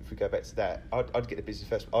 If we go back to that, I'd get the business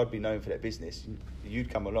first. I'd be known for that business. You'd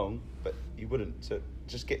come along, but you wouldn't. So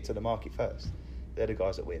just get to the market first. They're the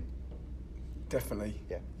guys that win. Definitely.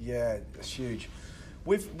 Yeah, it's huge.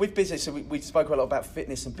 With business, so we spoke a lot about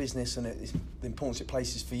fitness and business and the importance it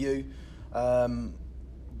places for you.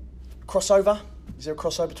 Crossover? Is there a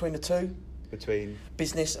crossover between the two? Between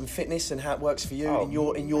business and fitness and how it works for you in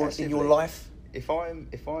your life? If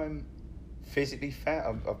I'm physically fat,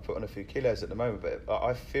 I've put on a few kilos at the moment, but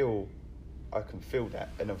I feel I can feel that,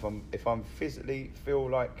 and if I'm physically feel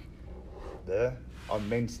like I'm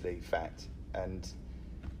mentally fat, and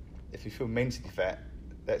if you feel mentally fat,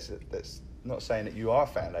 that's not saying that you are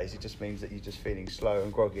fat and lazy. It just means that you're just feeling slow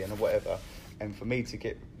and groggy and whatever. And for me to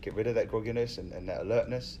get rid of that grogginess and that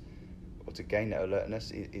alertness, or to gain that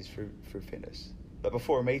alertness, is through fitness. But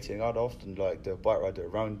before a meeting, I'd often like do a bike ride, do a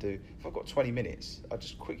run, if I've got 20 minutes, I'd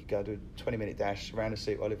just quickly go do a 20-minute dash around the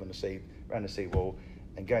seat. I live on the sea, around the seawall,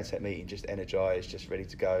 and go into that meeting just energised, just ready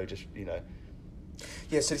to go, just, you know.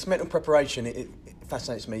 Yeah, so this mental preparation, it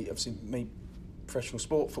fascinates me. Obviously, me, professional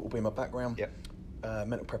sport, football being my background. Yep.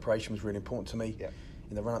 Mental preparation was really important to me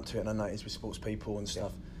in the run-up to it, and I noticed with sports people and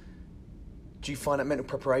stuff. Do you find that mental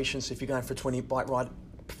preparation, so if you're going for a 20 bike ride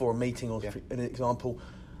before a meeting, or an example,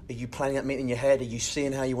 are you planning that meeting in your head? Are you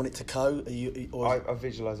seeing how you want it to go?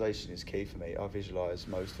 Visualisation is key for me. I visualise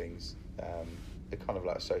most things. They're kind of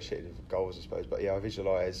like associated with goals, I suppose. But yeah, I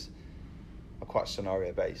visualise. I'm quite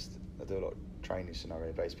scenario-based. I do a lot of training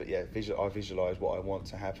scenario-based. But yeah, I visualise what I want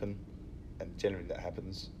to happen, and generally that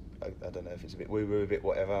happens. I don't know if it's a bit woo-woo, a bit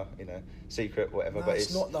whatever, you know, secret, whatever. No, but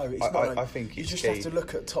it's not though. It's not. I think you it's just key. have to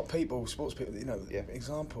look at top people, sports people. You know,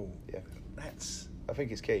 example. Yeah. I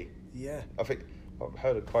think it's key. Yeah. I think I've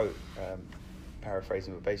heard a quote,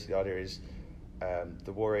 paraphrasing, but basically the idea is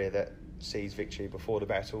the warrior that sees victory before the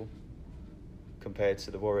battle, compared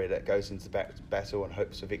to the warrior that goes into the battle and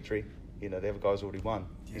hopes for victory. You know, the other guy's already won.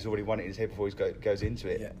 Yeah. He's already won it in his head before he goes into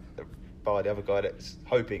it. Yeah. By the other guy that's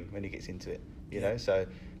hoping when he gets into it. You know, so.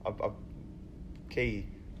 Key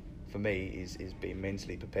for me is being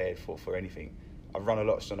mentally prepared for anything. I run a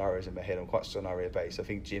lot of scenarios in my head. I'm quite scenario based. I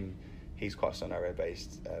think Jim, he's quite scenario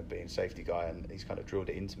based, being a safety guy, and he's kind of drilled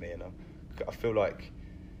it into me. And I feel like,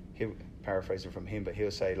 he'll paraphrasing from him, but he'll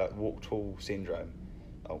say like walk tall syndrome.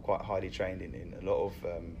 I'm quite highly trained in a lot of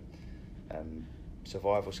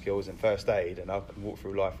survival skills and first aid, and I can walk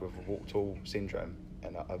through life with a walk tall syndrome,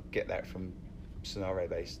 and I get that from scenario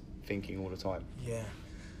based thinking all the time. Yeah.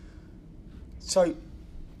 So,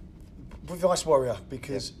 with Ice Warrior,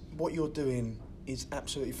 because what you're doing is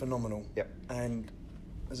absolutely phenomenal. Yep. And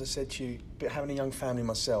as I said to you, but having a young family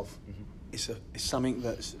myself, it's something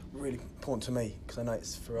that's really important to me, because I know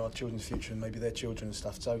it's for our children's future and maybe their children and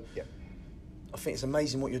stuff. So, I think it's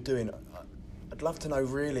amazing what you're doing. I'd love to know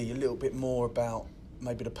really a little bit more about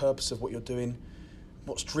maybe the purpose of what you're doing,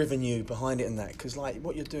 what's driven you behind it, and that. Because like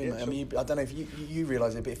what you're doing, mate, sure. I mean, I don't know if you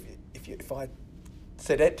realise it, but if I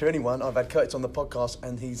said it to anyone, I've had Curtis on the podcast,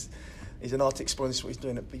 and he's an artist exploring this, what he's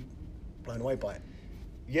doing, I'd be blown away by it.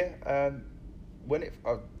 Yeah,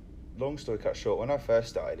 long story cut short, when I first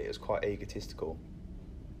started, it was quite egotistical.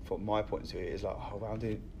 From my point of view, it was like, oh, well, I'm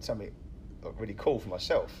doing something really cool for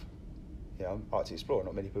myself. You know, I'm artist explorer,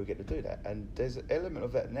 not many people get to do that. And there's an element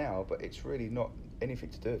of that now, but it's really not anything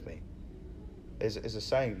to do with me. There's a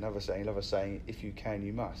saying, another saying, if you can,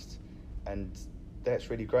 you must. And that's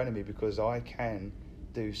really grown in me, because I can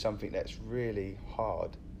do something that's really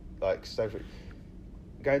hard. Like, so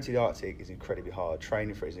going to the Arctic is incredibly hard,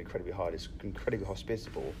 training for it is incredibly hard, it's incredibly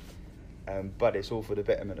hospitable, but it's all for the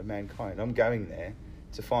betterment of mankind. I'm going there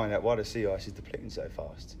to find out why the sea ice is depleting so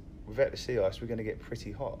fast. Without the sea ice, we're going to get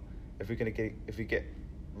pretty hot. If we get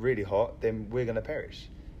really hot, then we're going to perish.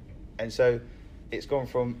 And so it's gone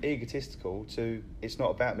from egotistical to it's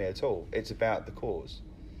not about me at all, it's about the cause.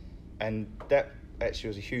 And that actually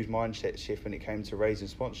was a huge mindset shift when it came to raising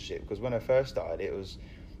sponsorship, because when I first started,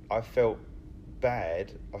 I felt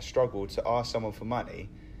bad, I struggled to ask someone for money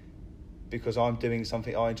because I'm doing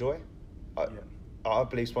something I enjoy. I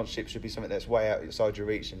believe sponsorship should be something that's way outside your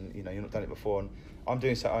reach, and you know, you've not done it before, and I'm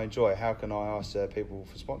doing something I enjoy. How can I ask people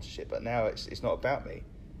for sponsorship? But now it's not about me.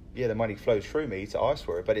 Yeah, the money flows through me to Ice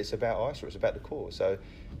Warrior, but it's about Ice Warrior, it's about the cause. So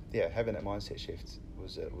yeah, having that mindset shift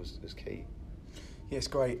was key. Yeah, it's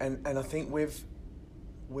great. And I think with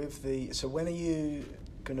the, so when are you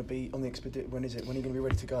going to be on the expedition? When is it? When are you going to be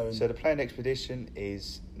ready to go? So the planned expedition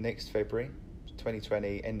is next February,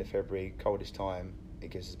 2020, end of February, coldest time. It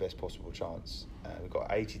gives us the best possible chance. We've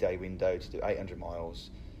got an 80-day window to do 800 miles,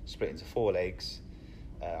 split into 4 legs.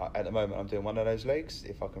 At the moment, I'm doing one of those legs.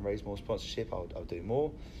 If I can raise more sponsorship, I'll do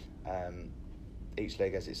more. Each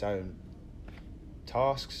leg has its own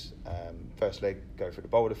tasks. First leg, go through the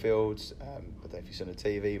boulder fields. I don't know if you've seen on the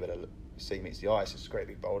TV, but the sea meets the ice. It's great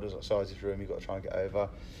big boulders like size of this room. You've got to try and get over.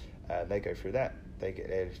 They go through that. They get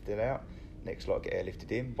airlifted out. Next lot get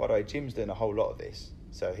airlifted in. By the way, Jim's doing a whole lot of this,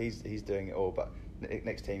 so he's doing it all. But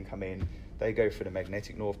next team come in. They go through the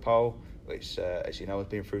magnetic North Pole, which, as you know, has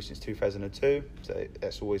been through since 2002. So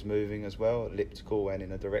that's always moving as well, elliptical and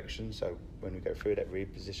in a direction. So when we go through that,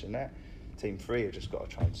 reposition that. Team 3 have just got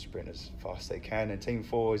to try and sprint as fast as they can, and Team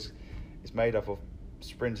 4 is it's made up of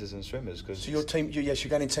sprinters and swimmers. Cause so your team, you're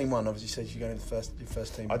going in team one. Obviously, you said you're going in your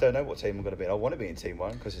first team. I don't know what team I'm going to be in. I want to be in team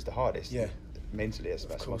one because it's the hardest. Yeah. Mentally, that's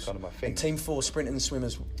my kind of my thing. And team 4, sprinting and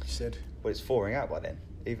swimmers, you said. Well, it's thawing out by then.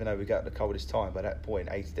 Even though we got the coldest time, by that point,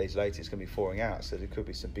 80 days later, it's going to be thawing out. So there could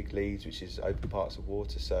be some big leads, which is open parts of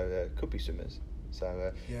water. So it could be swimmers.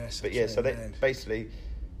 So basically,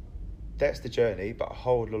 that's the journey. But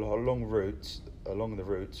along the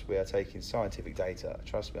routes, we are taking scientific data.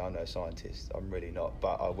 Trust me, I'm no scientist. I'm really not.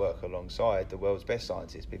 But I work alongside the world's best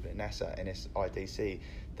scientists, people at NASA, NSIDC,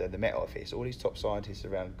 the Met Office, all these top scientists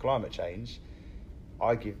around climate change.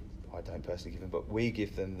 I don't personally give them, but we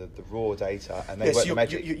give them the raw data, and they work the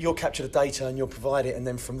magic. You'll capture the data and you'll provide it, and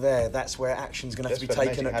then from there, that's where action's going to have to be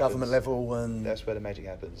taken at government level. And that's where the magic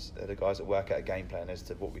happens. They're the guys that work out a game plan as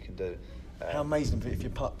to what we can do. How amazing if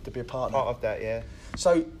you're to be a partner. Part of that, yeah.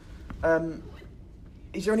 So,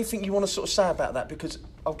 is there anything you want to sort of say about that? Because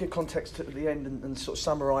I'll give context at the end and sort of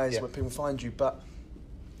summarise where people find you, but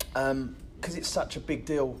because it's such a big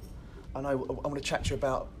deal, I know I want to chat to you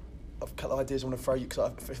about. I've a couple of ideas I want to throw you,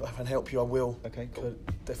 because if I can help you, I will. Okay, cool.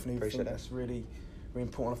 Definitely Appreciate think that. that's really, really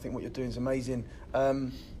important. I think what you're doing is amazing. So,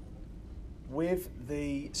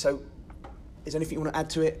 is there anything you want to add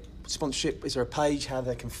to it? Sponsorship? Is there a page? How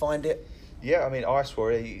they can find it? Yeah, I mean, Ice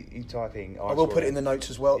Warrior, you type in Ice Warrior. I will put it in the notes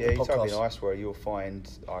as well. Yeah, the you podcast. type in Ice Warrior, you'll find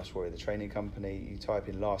Ice Warrior, the training company. You type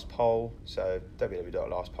in Last Pole, so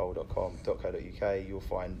www.lastpole.com.co.uk. You'll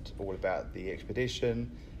find all about the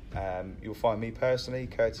expedition. You'll find me personally,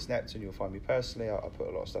 Curtis Napton. You'll find me personally. I put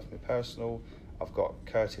a lot of stuff in my personal. I've got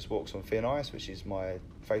Curtis Walks on Thin Ice, which is my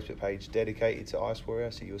Facebook page dedicated to Ice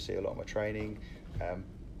Warrior, so you'll see a lot of my training.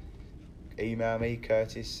 Email me,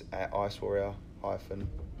 Curtis at icewarrior-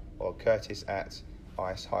 or Curtis at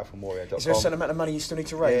ice-warrior.com. Is there a certain amount of money you still need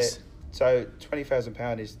to raise? Yeah. So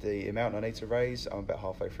 £20,000 is the amount I need to raise. I'm about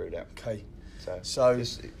halfway through that. Okay. So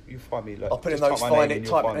you find me. I'll put in notes, find it,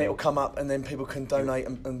 type it, and it'll come up, and then people can donate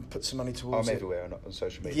and put some money towards it. I'm everywhere on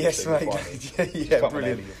social media. Yes, so mate. Yeah,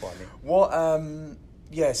 brilliant. You'll find me. What?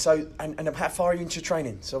 Yeah. So, and how far are you into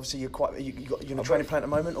training? So obviously you're in a training plan at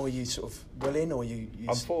the moment, or are you sort of well in, or you?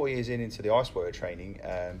 I'm 4 years into the Ice Warrior training,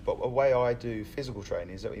 but the way I do physical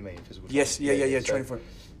training, is that what you mean? Physical training? Yes. Yeah. Training for it.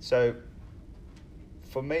 So,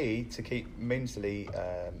 for me to keep mentally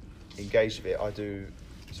engaged with it, I do.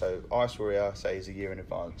 So Ice Warrior, say, is a year in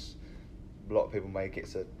advance. A lot of people may get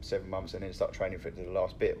to 7 months and then start training for it to the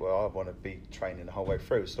last bit. Well, I want to be training the whole way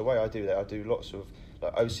through. So the way I do that, I do lots of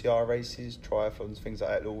like OCR races, triathlons, things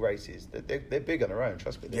like that, little races. They're big on their own,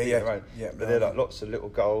 trust me. They're big on their own. Yeah, but they're like lots of little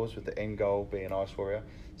goals, with the end goal being Ice Warrior.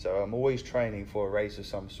 So I'm always training for a race of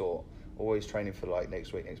some sort. Always training for like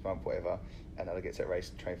next week, next month, whatever. And then I get to that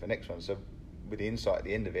race and train for the next one. So with the insight at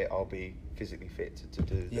the end of it, I'll be physically fit to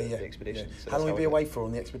do the expedition. Yeah. So how long will you be away for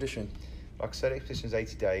on the expedition? Like I said, the expedition is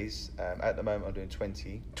 80 days. At the moment, I'm doing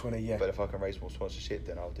 20. 20, yeah. But if I can raise more sponsorship,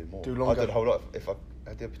 then I'll do more. Do longer. I'll do the whole lot. If I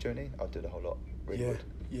had the opportunity, I'll do the whole lot. Really good.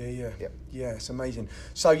 Yeah. Yep. Yeah, it's amazing.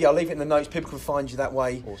 So, yeah, I'll leave it in the notes. People can find you that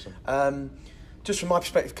way. Awesome. Just from my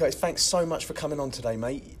perspective, Curtis, thanks so much for coming on today,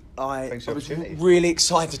 mate. I was opportunity. really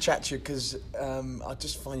excited to chat to you because I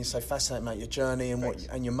just find you so fascinating, mate. Your journey and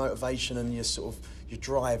and your motivation and your sort of your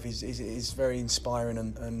drive is very inspiring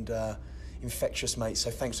and infectious, mate. So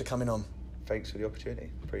thanks for coming on. Thanks for the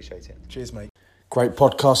opportunity. Appreciate it. Cheers, mate. Great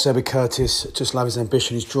podcast there with Curtis. Just love his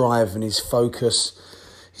ambition, his drive and his focus,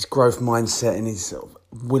 his growth mindset and his sort of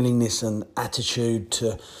willingness and attitude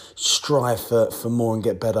to strive for more and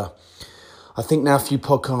get better. I think now a few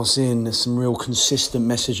podcasts in, there's some real consistent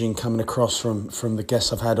messaging coming across from the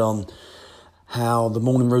guests I've had on, how the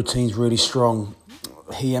morning routine's really strong.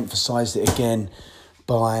 He emphasised it again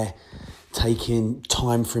by taking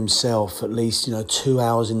time for himself, at least 2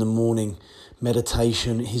 hours in the morning,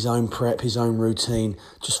 meditation, his own prep, his own routine,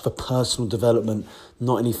 just for personal development,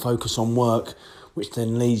 not any focus on work, which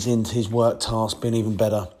then leads into his work task being even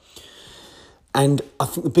better. And I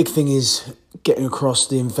think the big thing is getting across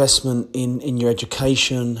the investment in your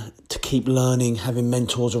education, to keep learning, having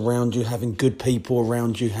mentors around you, having good people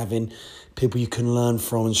around you, having people you can learn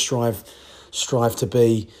from and strive to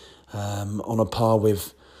be on a par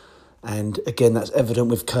with. And again, that's evident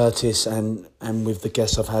with Curtis and with the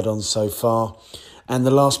guests I've had on so far. And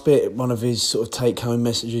the last bit, one of his sort of take-home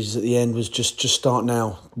messages at the end was just start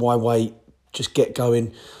now. Why wait? Just get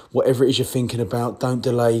going. Whatever it is you're thinking about, don't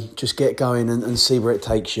delay. Just get going and see where it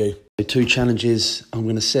takes you. The 2 challenges I'm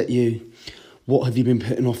going to set you. What have you been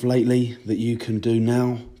putting off lately that you can do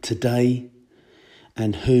now, today?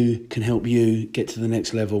 And who can help you get to the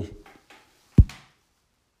next level?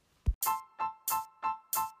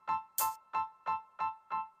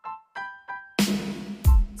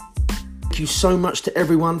 you so much to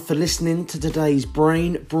everyone for listening to today's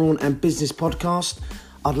Brain, Brawn and Business podcast.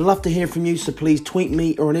 I'd love to hear from you, so please tweet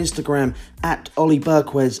me or on Instagram at Ollie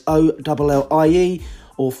Berquez, OLLIE,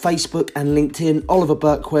 or Facebook and LinkedIn, Oliver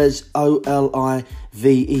Berquez, OLIVER.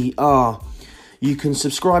 You can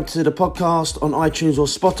subscribe to the podcast on iTunes or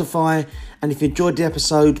Spotify, and if you enjoyed the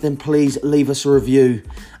episode, then please leave us a review,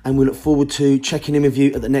 and we look forward to checking in with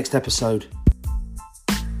you at the next episode.